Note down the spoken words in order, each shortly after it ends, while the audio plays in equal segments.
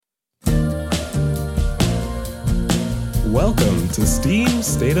Welcome to STEAM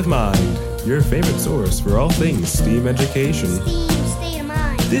State of Mind, your favorite source for all things STEAM education. STEAM State of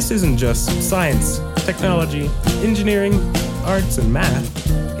Mind. This isn't just science, technology, engineering, arts, and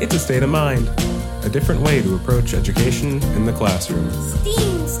math. It's a state of mind, a different way to approach education in the classroom.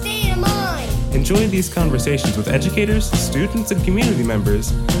 STEAM State of Mind. Enjoy these conversations with educators, students, and community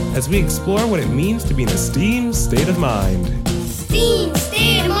members as we explore what it means to be in a STEAM state of mind. STEAM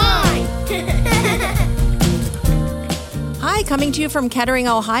State of Mind. Hi, coming to you from Kettering,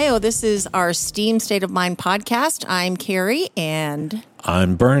 Ohio. This is our STEAM State of Mind podcast. I'm Carrie and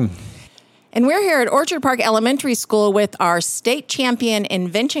I'm Bern. And we're here at Orchard Park Elementary School with our state champion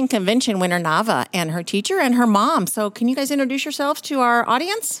Invention Convention winner Nava and her teacher and her mom. So can you guys introduce yourselves to our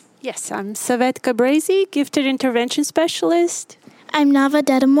audience? Yes, I'm Savette Cabrezi, Gifted Intervention Specialist. I'm Nava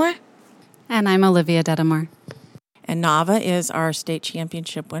Dedamore. And I'm Olivia Dedamore. And Nava is our state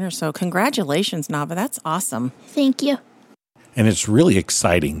championship winner. So congratulations, Nava. That's awesome. Thank you. And it's really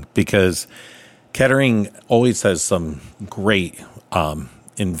exciting because Kettering always has some great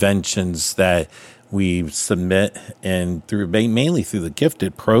inventions that we submit, and mainly through the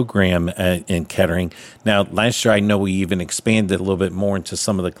Gifted program in Kettering. Now, last year I know we even expanded a little bit more into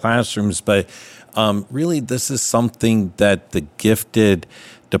some of the classrooms, but really this is something that the Gifted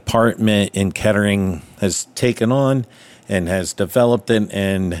department in Kettering has taken on and has developed it,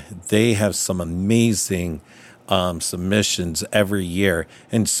 and they have some amazing submissions every year.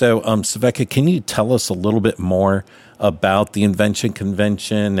 And so, Saveka, can you tell us a little bit more about the Invention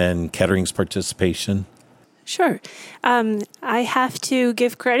Convention and Kettering's participation? Sure. I have to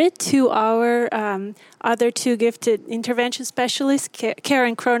give credit to our other two gifted intervention specialists,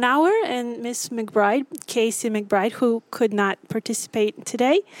 Karen Cronauer and Miss McBride, Casey McBride, who could not participate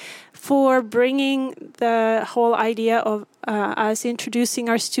today, for bringing the whole idea of us introducing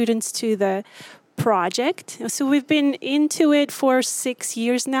our students to the project. So we've been into it for 6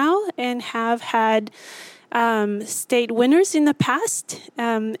 years now and have had state winners in the past.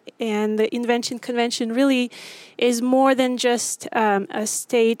 And the Invention Convention really is more than just a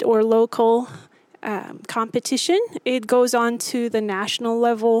state or local competition. It goes on to the national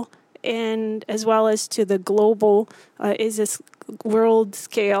level and as well as to the global, is a world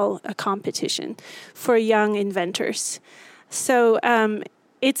scale competition for young inventors. So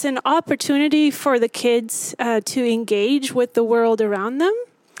it's an opportunity for the kids to engage with the world around them,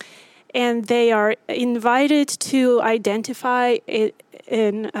 and they are invited to identify it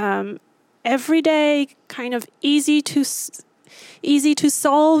in everyday, kind of easy to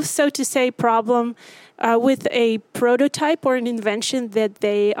solve, so to say, problem with a prototype or an invention that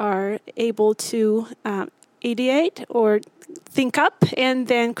they are able to ideate or think up and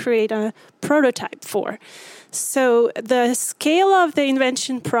then create a prototype for. So the scale of the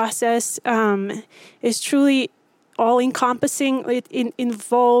invention process is truly all-encompassing. It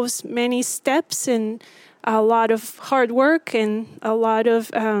involves many steps and a lot of hard work and a lot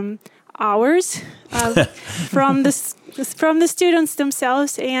of hours from the students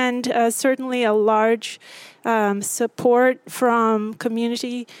themselves, and certainly a large support from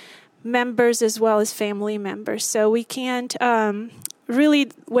community members as well as family members. So we can't really,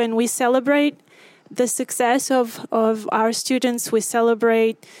 when we celebrate the success of our students, we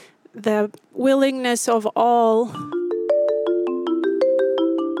celebrate the willingness of all.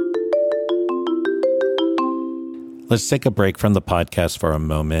 Let's take a break from the podcast for a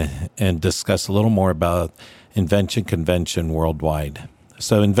moment and discuss a little more about Invention Convention Worldwide.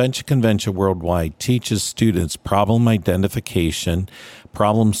 So Invention Convention Worldwide teaches students problem identification,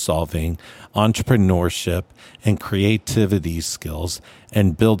 problem solving, entrepreneurship, and creativity skills,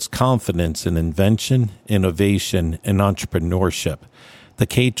 and builds confidence in invention, innovation, and entrepreneurship. The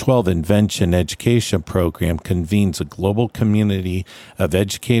K-12 Invention Education Program convenes a global community of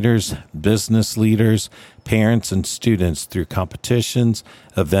educators, business leaders, parents, and students through competitions,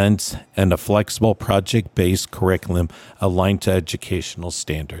 events, and a flexible project-based curriculum aligned to educational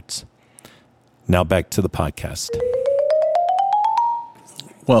standards. Now back to the podcast.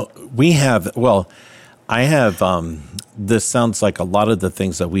 I have, this sounds like a lot of the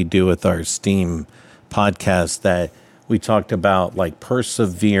things that we do with our STEAM podcast that we talked about, like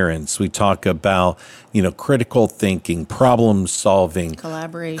perseverance. We talk about, critical thinking, problem solving,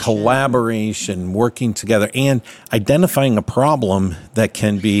 collaboration, working together, and identifying a problem that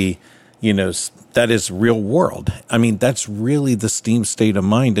can be, that is real world. I mean, that's really the STEAM state of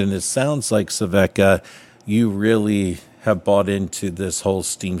mind. And it sounds like, Saveka, you really have bought into this whole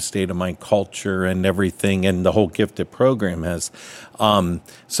STEAM state of mind culture and everything, and the whole Gifted program has.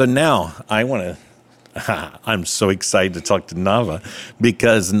 So now I'm so excited to talk to Nava,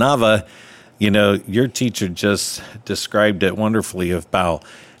 because Nava, Your teacher just described it wonderfully about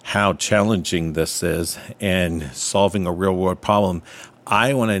how challenging this is and solving a real world problem.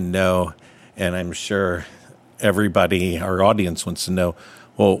 I want to know, and I'm sure everybody, our audience wants to know,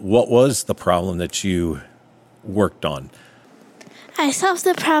 well, what was the problem that you worked on? I solved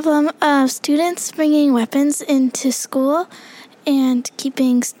the problem of students bringing weapons into school and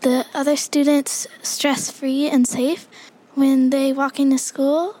keeping the other students stress-free and safe when they walk into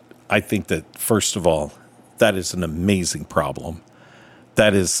school. I think that, first of all, that is an amazing problem.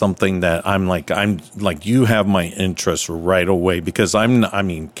 That is something that I'm like, you have my interest right away because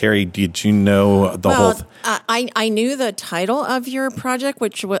Carrie, did you know the whole? I knew the title of your project,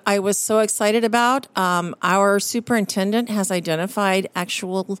 which I was so excited about. Our superintendent has identified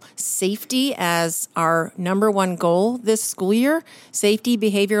actual safety as our number one goal this school year, safety,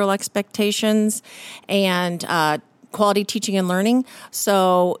 behavioral expectations, and quality teaching and learning.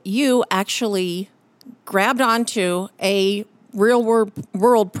 So you actually grabbed onto a real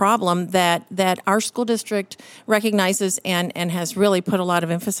world problem that our school district recognizes and has really put a lot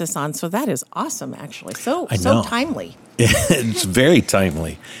of emphasis on. So that is awesome, actually. So timely. It's very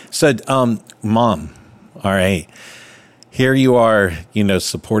timely. So, Mom, all right, here you are,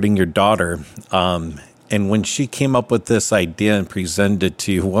 supporting your daughter. And when she came up with this idea and presented it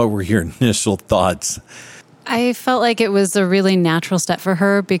to you, what were your initial thoughts? I felt like it was a really natural step for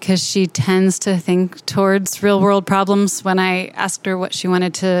her because she tends to think towards real world problems. When I asked her what she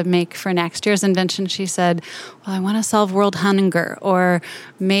wanted to make for next year's invention, she said, well, I want to solve world hunger, or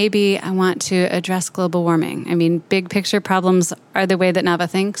maybe I want to address global warming. I mean, big picture problems are the way that Nava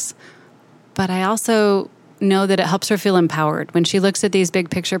thinks, but I also know that it helps her feel empowered. When she looks at these big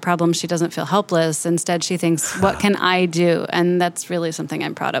picture problems, she doesn't feel helpless. Instead, she thinks, what can I do? And that's really something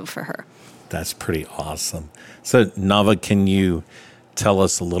I'm proud of for her. That's pretty awesome. So, Nava, can you tell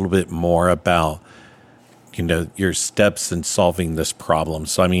us a little bit more about, your steps in solving this problem?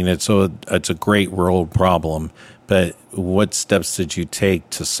 So, it's a great world problem, but what steps did you take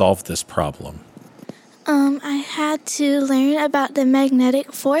to solve this problem? I had to learn about the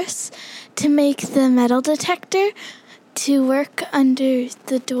magnetic force to make the metal detector to work under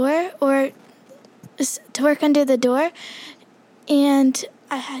the door, and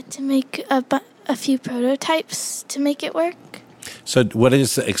I had to make a few prototypes to make it work. So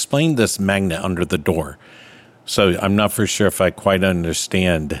explain this magnet under the door. So I'm not for sure if I quite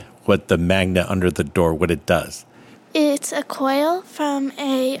understand what the magnet under the door, what it does. It's a coil from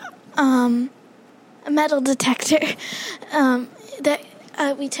a metal detector that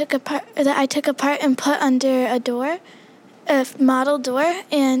I took apart and put under a model door,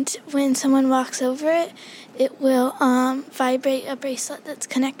 and when someone walks over it, it will vibrate a bracelet that's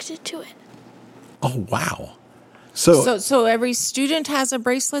connected to it. Oh, wow. So every student has a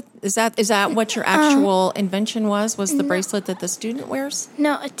bracelet? Is that what your actual invention was? Was the bracelet that the student wears?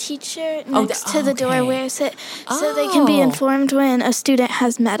 No, a teacher next to the door wears it so they can be informed when a student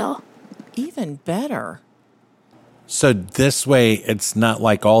has metal. Even better. So this way, it's not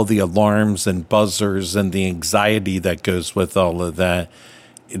like all the alarms and buzzers and the anxiety that goes with all of that.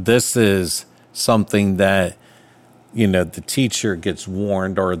 This is something that, the teacher gets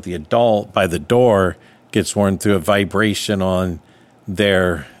warned, or the adult by the door gets warned through a vibration on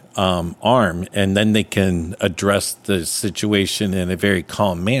their arm, and then they can address the situation in a very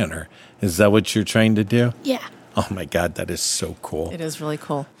calm manner. Is that what you're trying to do? Yeah. Oh my God, that is so cool. It is really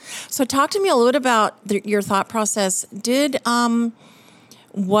cool. So talk to me a little bit about your thought process. Did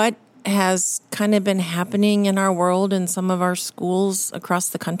what has kind of been happening in our world and some of our schools across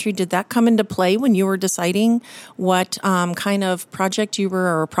the country, did that come into play when you were deciding what kind of project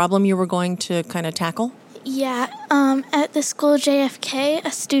or problem you were going to kind of tackle? Yeah. At the school JFK,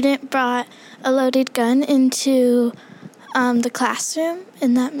 a student brought a loaded gun into the classroom,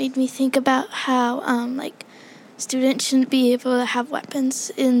 and that made me think about how students shouldn't be able to have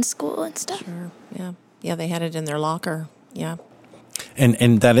weapons in school and stuff. Sure. Yeah, they had it in their locker. Yeah.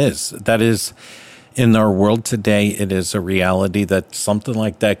 And that is in our world today, it is a reality that something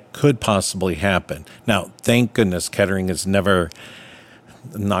like that could possibly happen. Now, thank goodness Kettering has never,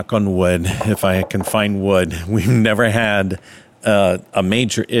 knock on wood, if I can find wood, we've never had a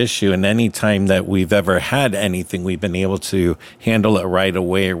major issue. And any time that we've ever had anything, we've been able to handle it right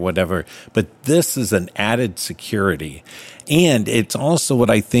away or whatever. But this is an added security. And it's also what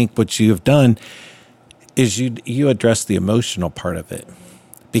I think what you have done is you address the emotional part of it.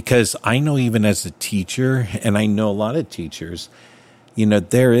 Because I know even as a teacher, and I know a lot of teachers,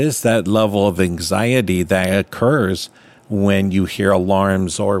 there is that level of anxiety that occurs when you hear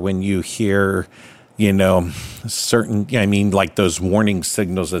alarms or when you hear certain, I mean, like those warning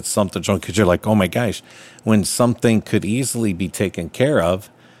signals that something's wrong, because you're like, oh my gosh, when something could easily be taken care of,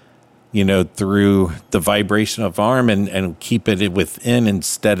 through the vibration of arm and keep it within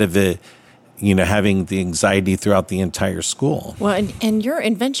instead of it, having the anxiety throughout the entire school. Well, and your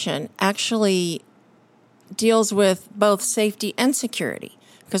invention actually deals with both safety and security.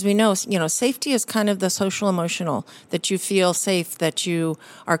 Because we know, safety is kind of the social emotional, that you feel safe, that you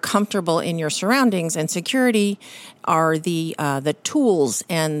are comfortable in your surroundings, and security are the tools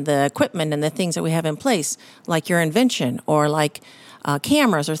and the equipment and the things that we have in place, like your invention or like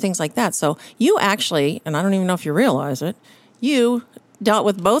cameras or things like that. So you actually, and I don't even know if you realize it, you dealt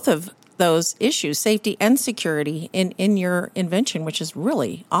with both of those issues, safety and security, in your invention, which is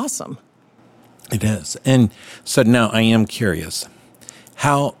really awesome. It is. And so now I am curious.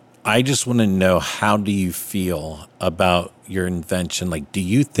 I just want to know, how do you feel about your invention? Like, do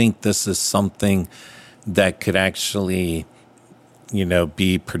you think this is something that could actually,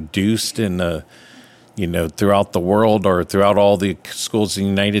 be produced in throughout the world or throughout all the schools in the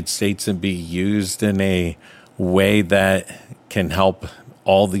United States and be used in a way that can help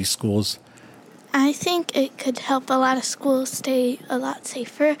all these schools? I think it could help a lot of schools stay a lot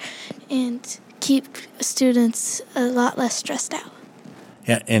safer and keep students a lot less stressed out.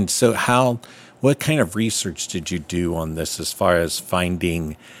 Yeah, and so what kind of research did you do on this as far as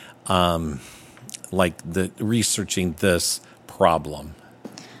finding, researching this problem?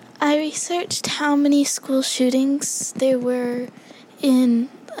 I researched how many school shootings there were in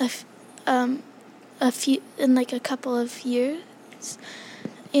a couple of years,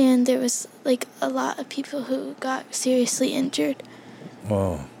 and there was a lot of people who got seriously injured.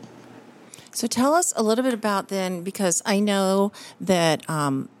 Whoa. So tell us a little bit about then, because I know that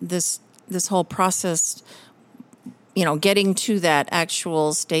this whole process, getting to that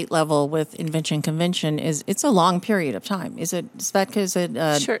actual state level with invention convention it's a long period of time. Is it, Svetka? Is it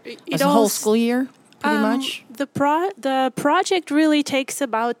sure. A whole school year, pretty much? The project really takes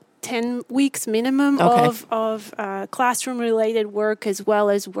about 10 weeks minimum of classroom-related work as well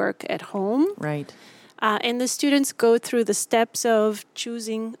as work at home. Right. And the students go through the steps of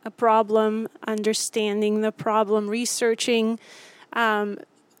choosing a problem, understanding the problem, researching,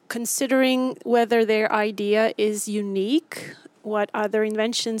 considering whether their idea is unique, what other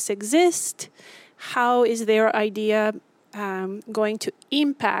inventions exist, how is their idea going to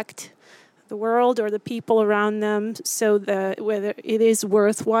impact the world or the people around them, so whether it is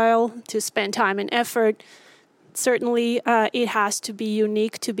worthwhile to spend time and effort. Certainly, it has to be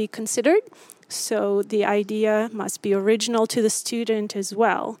unique to be considered. So the idea must be original to the student as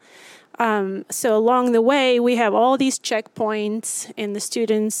well. So along the way, we have all these checkpoints, and the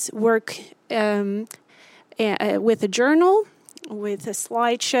students work with a journal, with a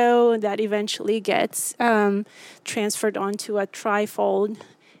slideshow that eventually gets transferred onto a trifold.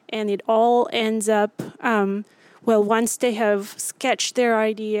 And it all ends up, once they have sketched their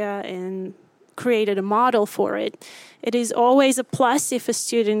idea and created a model for it, it is always a plus if a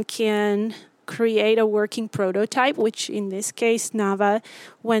student can create a working prototype, which in this case, Nava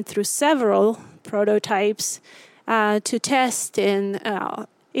went through several prototypes to test and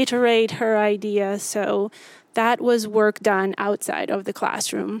iterate her idea. So that was work done outside of the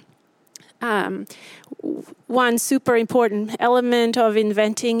classroom. One super important element of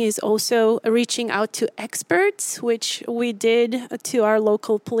inventing is also reaching out to experts, which we did to our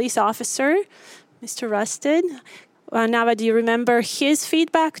local police officer, Mr. Rusted. Nava, do you remember his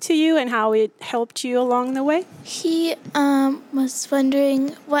feedback to you and how it helped you along the way? He was wondering,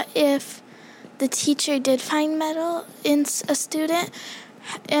 what if the teacher did find metal in a student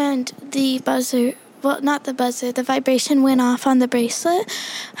and the buzzer, the vibration went off on the bracelet?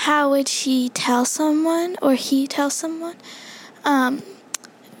 How would she tell someone, or he tell someone?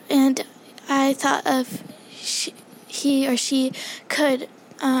 And I thought of he or she could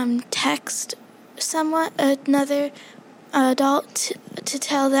text another adult to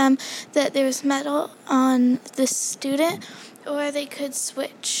tell them that there was metal on the student, or they could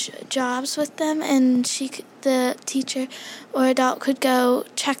switch jobs with them, and the teacher or adult could go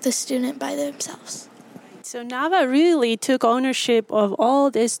check the student by themselves. So Nava really took ownership of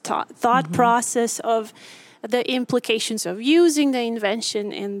all this thought process of the implications of using the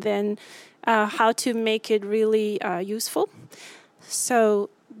invention, and then how to make it really useful.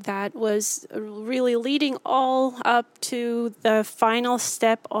 So that was really leading all up to the final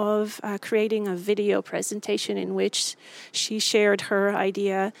step of creating a video presentation in which she shared her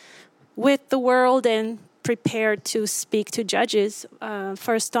idea with the world and prepared to speak to judges,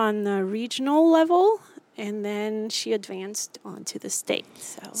 first on the regional level and then she advanced on to the state.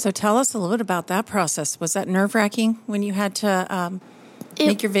 So tell us a little bit about that process. Was that nerve-wracking when you had to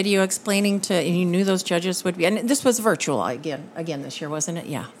make your video explaining to, and you knew those judges would be, and this was virtual again this year, wasn't it?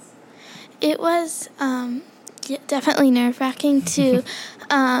 Yeah. It was definitely nerve-wracking to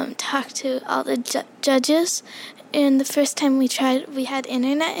talk to all the judges. And the first time we tried, we had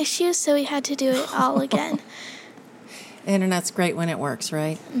internet issues, so we had to do it all again. Internet's great when it works,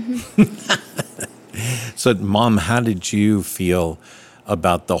 right? So, Mom, how did you feel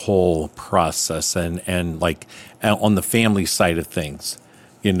about the whole process and like on the family side of things?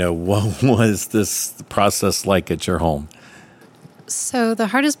 You know, what was this process like at your home? So the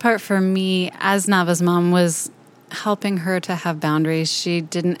hardest part for me as Nava's mom was helping her to have boundaries. She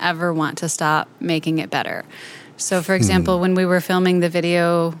didn't ever want to stop making it better. So, for example, when we were filming the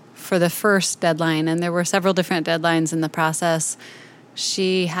video for the first deadline, and there were several different deadlines in the process,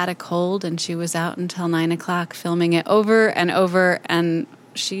 she had a cold and she was out until 9 o'clock filming it over and over. And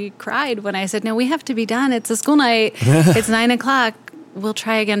she cried when I said, no, we have to be done. It's a school night. It's 9 o'clock. We'll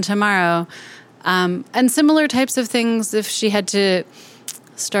try again tomorrow. And similar types of things if she had to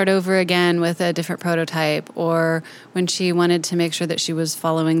start over again with a different prototype, or when she wanted to make sure that she was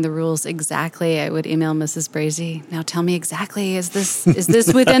following the rules exactly, I would email Mrs. Brazy, now tell me exactly, is this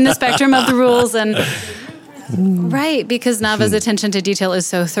within the spectrum of the rules? And right, because Nava's attention to detail is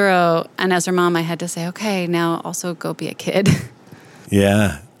so thorough, and as her mom, I had to say, okay, now also go be a kid.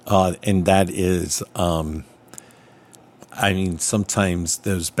 Yeah, and that is, I mean, sometimes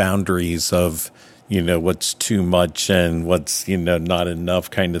those boundaries of, you know, what's too much and what's, you know, not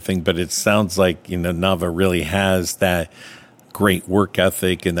enough kind of thing. But it sounds like, you know, Nava really has that great work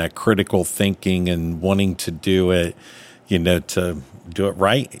ethic and that critical thinking and wanting to do it, you know, to do it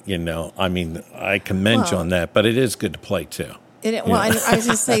right. You know, I mean, I commend you on that, but it is good to play too. I was going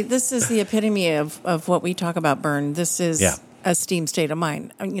to say, this is the epitome of what we talk about, Bern. This is a STEAM state of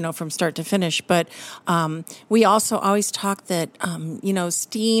mind, you know, from start to finish. But we also always talk that, you know,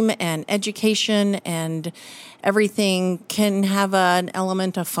 STEAM and education and everything can have an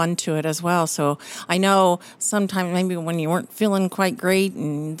element of fun to it as well. So I know sometimes maybe when you weren't feeling quite great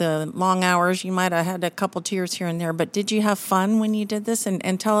and the long hours, you might have had a couple tears here and there. But did you have fun when you did this?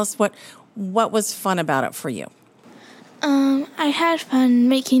 And tell us what was fun about it for you? I had fun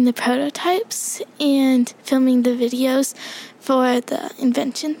making the prototypes and filming the videos for the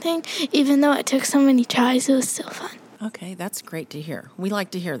invention thing. Even though it took so many tries, it was still fun. Okay, that's great to hear. We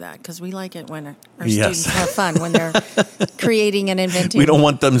like to hear that because we like it when our students have fun when they're creating and inventing. We don't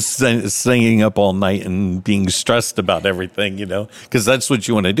want them staying up all night and being stressed about everything, you know, because that's what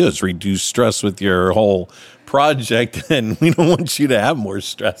you want to do is reduce stress with your whole project, and we don't want you to have more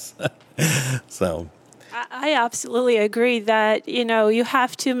stress. So I absolutely agree that, you know, you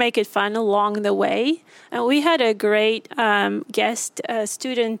have to make it fun along the way. And we had a great guest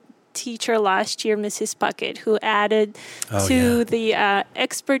student teacher last year, Mrs. Puckett, who added the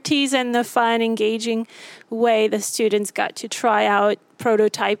expertise and the fun, engaging way the students got to try out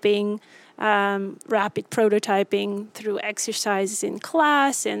prototyping, rapid prototyping through exercises in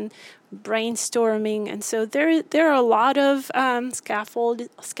class and brainstorming. And so there are a lot of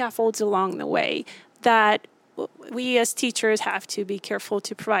scaffolds along the way that we as teachers have to be careful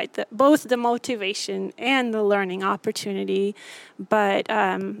to provide both the motivation and the learning opportunity. But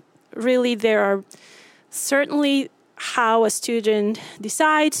really, there are certainly how a student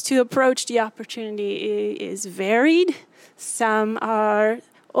decides to approach the opportunity is varied. Some are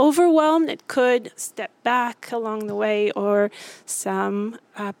overwhelmed and could step back along the way, or some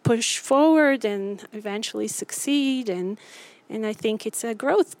push forward and eventually succeed. And I think it's a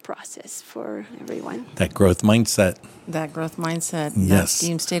growth process for everyone. That growth mindset. Yes. That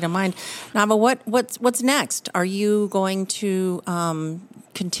STEAM state of mind. Nava, what's next? Are you going to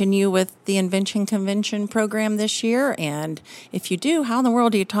continue with the Invention Convention program this year? And if you do, how in the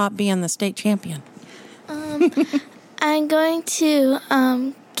world do you top being the state champion? I'm going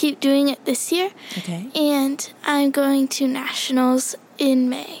to keep doing it this year. Okay. And I'm going to nationals in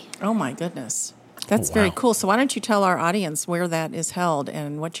May. Oh, my goodness. That's very cool. So why don't you tell our audience where that is held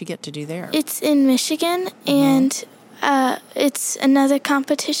and what you get to do there? It's in Michigan, and it's another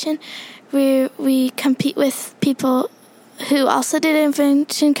competition where we compete with people who also did an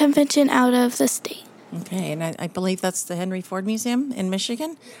Invention Convention out of the state. Okay, and I believe that's the Henry Ford Museum in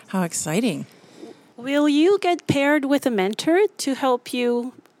Michigan. How exciting. Will you get paired with a mentor to help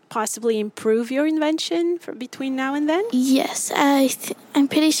you possibly improve your invention between now and then? Yes, I'm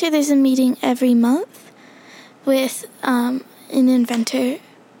pretty sure there's a meeting every month with an inventor,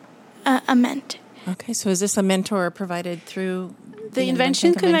 a mentor. Okay, so is this a mentor provided through the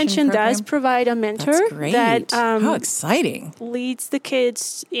Invention Convention does provide a mentor. That's great. That how exciting. leads the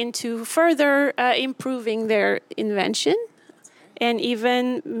kids into further improving their invention, and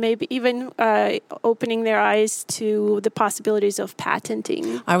maybe even opening their eyes to the possibilities of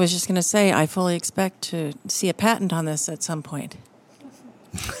patenting. I was just going to say, I fully expect to see a patent on this at some point.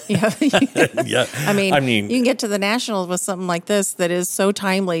 Yeah. Yeah. I mean, you can get to the nationals with something like this that is so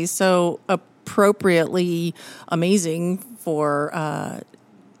timely, so appropriately amazing for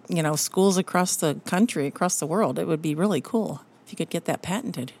schools across the country, across the world. It would be really cool if you could get that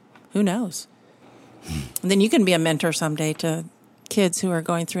patented. Who knows? And then you can be a mentor someday to kids who are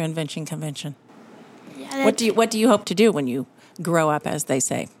going through Invention Convention. Yeah, What do you hope to do when you grow up, as they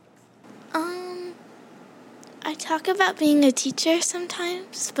say? I talk about being a teacher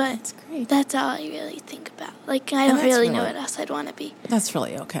sometimes, but That's great. that's all I really think about. Like, I don't that's really know really- what else I'd want to be. That's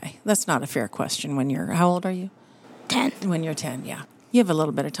really okay. That's not a fair question when you're, how old are you? 10. When you're 10, yeah. You have a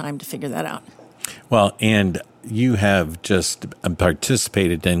little bit of time to figure that out. Well, and you have just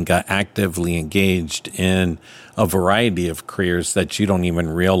participated and got actively engaged in a variety of careers that you don't even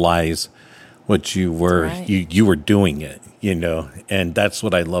realize what you were, Right. you were doing it, and that's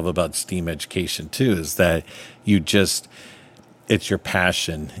what I love about STEAM education too, is that it's your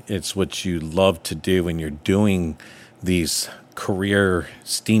passion. It's what you love to do, and you're doing these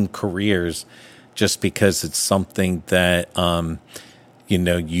STEAM careers just because it's something that,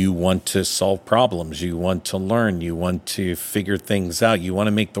 you want to solve problems, you want to learn, you want to figure things out, you want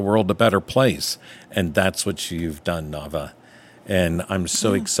to make the world a better place. And that's what you've done, Nava. And I'm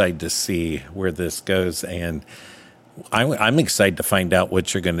so excited to see where this goes. And I'm excited to find out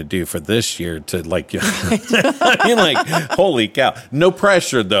what you're going to do for this year to holy cow. No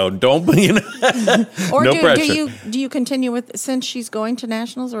pressure though. Don't, Or no pressure. do you continue with, since she's going to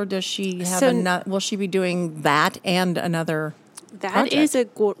nationals, or does she have will she be doing that and another That project? is a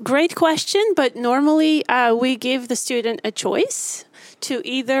great question, but normally we give the student a choice to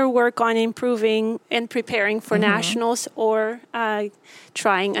either work on improving and preparing for nationals or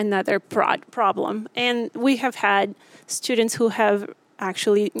trying another problem. And we have had students who have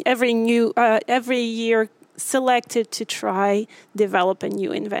actually every year selected to try develop a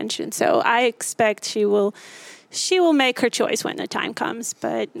new invention. So I expect she will make her choice when the time comes,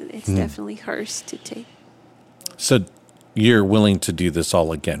 but it's definitely hers to take. So you're willing to do this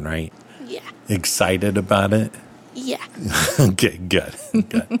all again, right? Yeah. Excited about it? Yeah. Okay, good.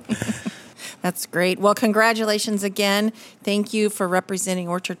 That's great. Well, congratulations again. Thank you for representing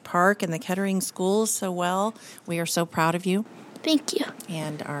Orchard Park and the Kettering schools so well. We are so proud of you Thank you.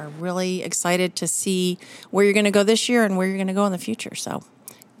 and are really excited to see where you're going to go this year and where you're going to go in the future. So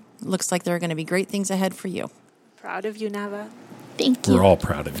looks like there are going to be great things ahead for you. Proud of you, Nava. Thank you. We're all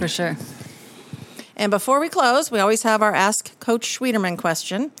proud of you. For sure. And before we close, we always have our Ask Coach Schwieterman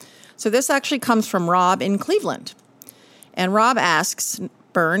question. So this actually comes from Rob in Cleveland. And Rob asks,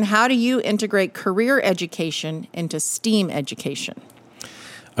 Byrne, how do you integrate career education into STEAM education?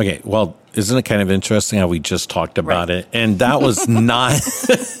 Okay, well, isn't it kind of interesting how we just talked about it? And that was not,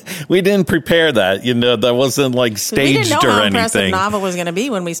 we didn't prepare that, that wasn't like staged We didn't know or how anything. impressive Nava was going to be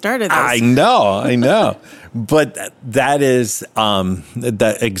when we started this. I know. But that is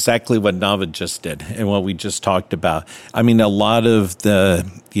that exactly what Nava just did and what we just talked about. I mean, a lot of the,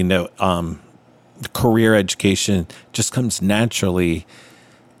 career education just comes naturally,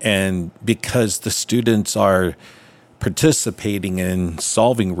 and because the students are participating in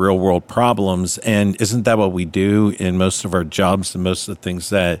solving real world problems, and isn't that what we do in most of our jobs and most of the things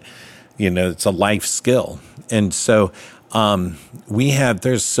that, it's a life skill. And so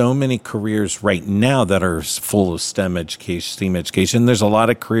there's so many careers right now that are full of STEM education, STEAM education. There's a lot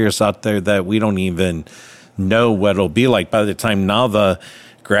of careers out there that we don't even know what it'll be like by the time Nava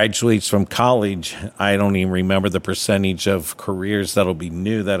graduates from college. I don't even remember the percentage of careers that'll be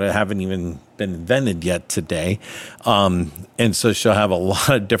new that haven't even been invented yet today. And so she'll have a lot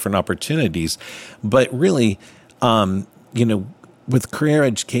of different opportunities. But really, with career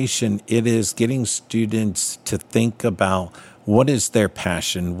education, it is getting students to think about what is their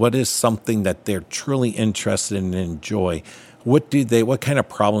passion, what is something that they're truly interested in and enjoy. What kind of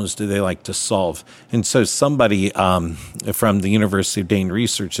problems do they like to solve? And so somebody from the University of Dayton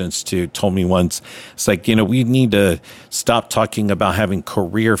Research Institute told me once, it's like, we need to stop talking about having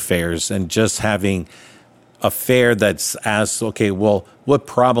career fairs and just having a fair that's asked, okay, well, what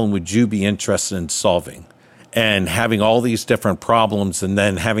problem would you be interested in solving? And having all these different problems, and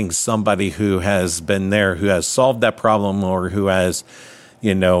then having somebody who has been there, who has solved that problem, or who has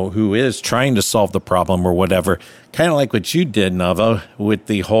who is trying to solve the problem or whatever, kind of like what you did, Nava, with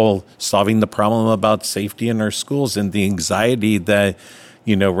the whole solving the problem about safety in our schools and the anxiety that,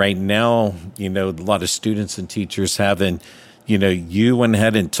 right now, a lot of students and teachers have. And, you went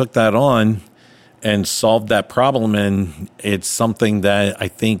ahead and took that on and solved that problem. And it's something that I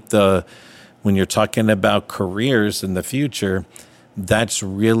think when you're talking about careers in the future, that's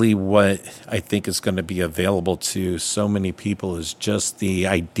really what I think is going to be available to so many people, is just the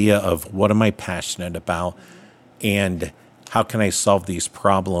idea of what am I passionate about and how can I solve these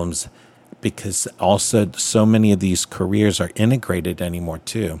problems? Because also so many of these careers are integrated anymore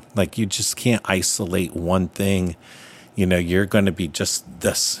too. Like you just can't isolate one thing. You're going to be just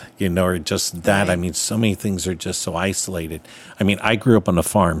this, or just that. Right. I mean, so many things are just so isolated. I mean, I grew up on a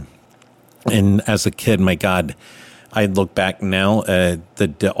farm, and as a kid, my God, I look back now at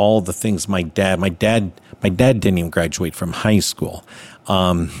all the things my dad didn't even graduate from high school.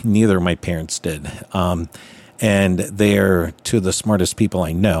 Neither of my parents did. And they're two of the smartest people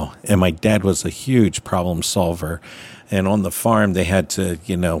I know. And my dad was a huge problem solver. And on the farm, they had to,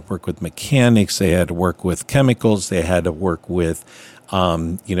 work with mechanics. They had to work with chemicals. They had to work with,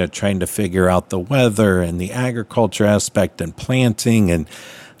 trying to figure out the weather and the agriculture aspect and planting and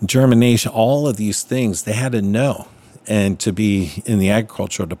germination, all of these things they had to know and to be in the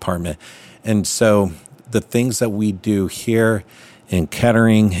agricultural department. And so the things that we do here in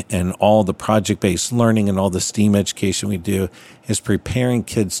Kettering and all the project-based learning and all the STEAM education we do is preparing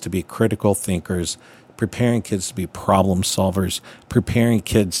kids to be critical thinkers, preparing kids to be problem solvers, preparing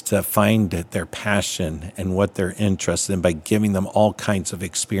kids to find their passion and what they're interested in by giving them all kinds of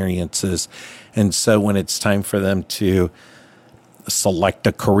experiences. And so when it's time for them to select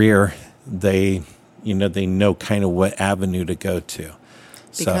a career, they know kind of what avenue to go to.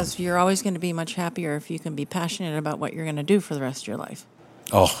 Because you're always going to be much happier if you can be passionate about what you're going to do for the rest of your life.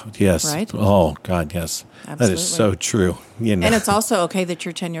 Oh, yes. Right? Oh, God, yes. Absolutely. That is so true. And it's also okay that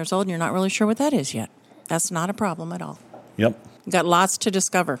you're 10 years old and you're not really sure what that is yet. That's not a problem at all. Yep. You've got lots to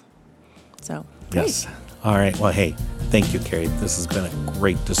discover. So, great. Yes. All right. Well, hey, thank you, Carrie. This has been a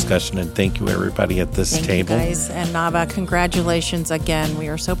great discussion, and thank you, everybody at this table. Thank you, guys. And Nava, congratulations again. We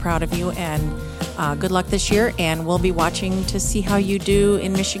are so proud of you, and good luck this year. And we'll be watching to see how you do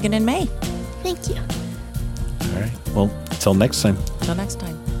in Michigan in May. Thank you. All right. Well, until next time. Until next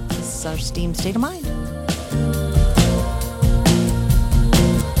time, this is our STEAM State of Mind.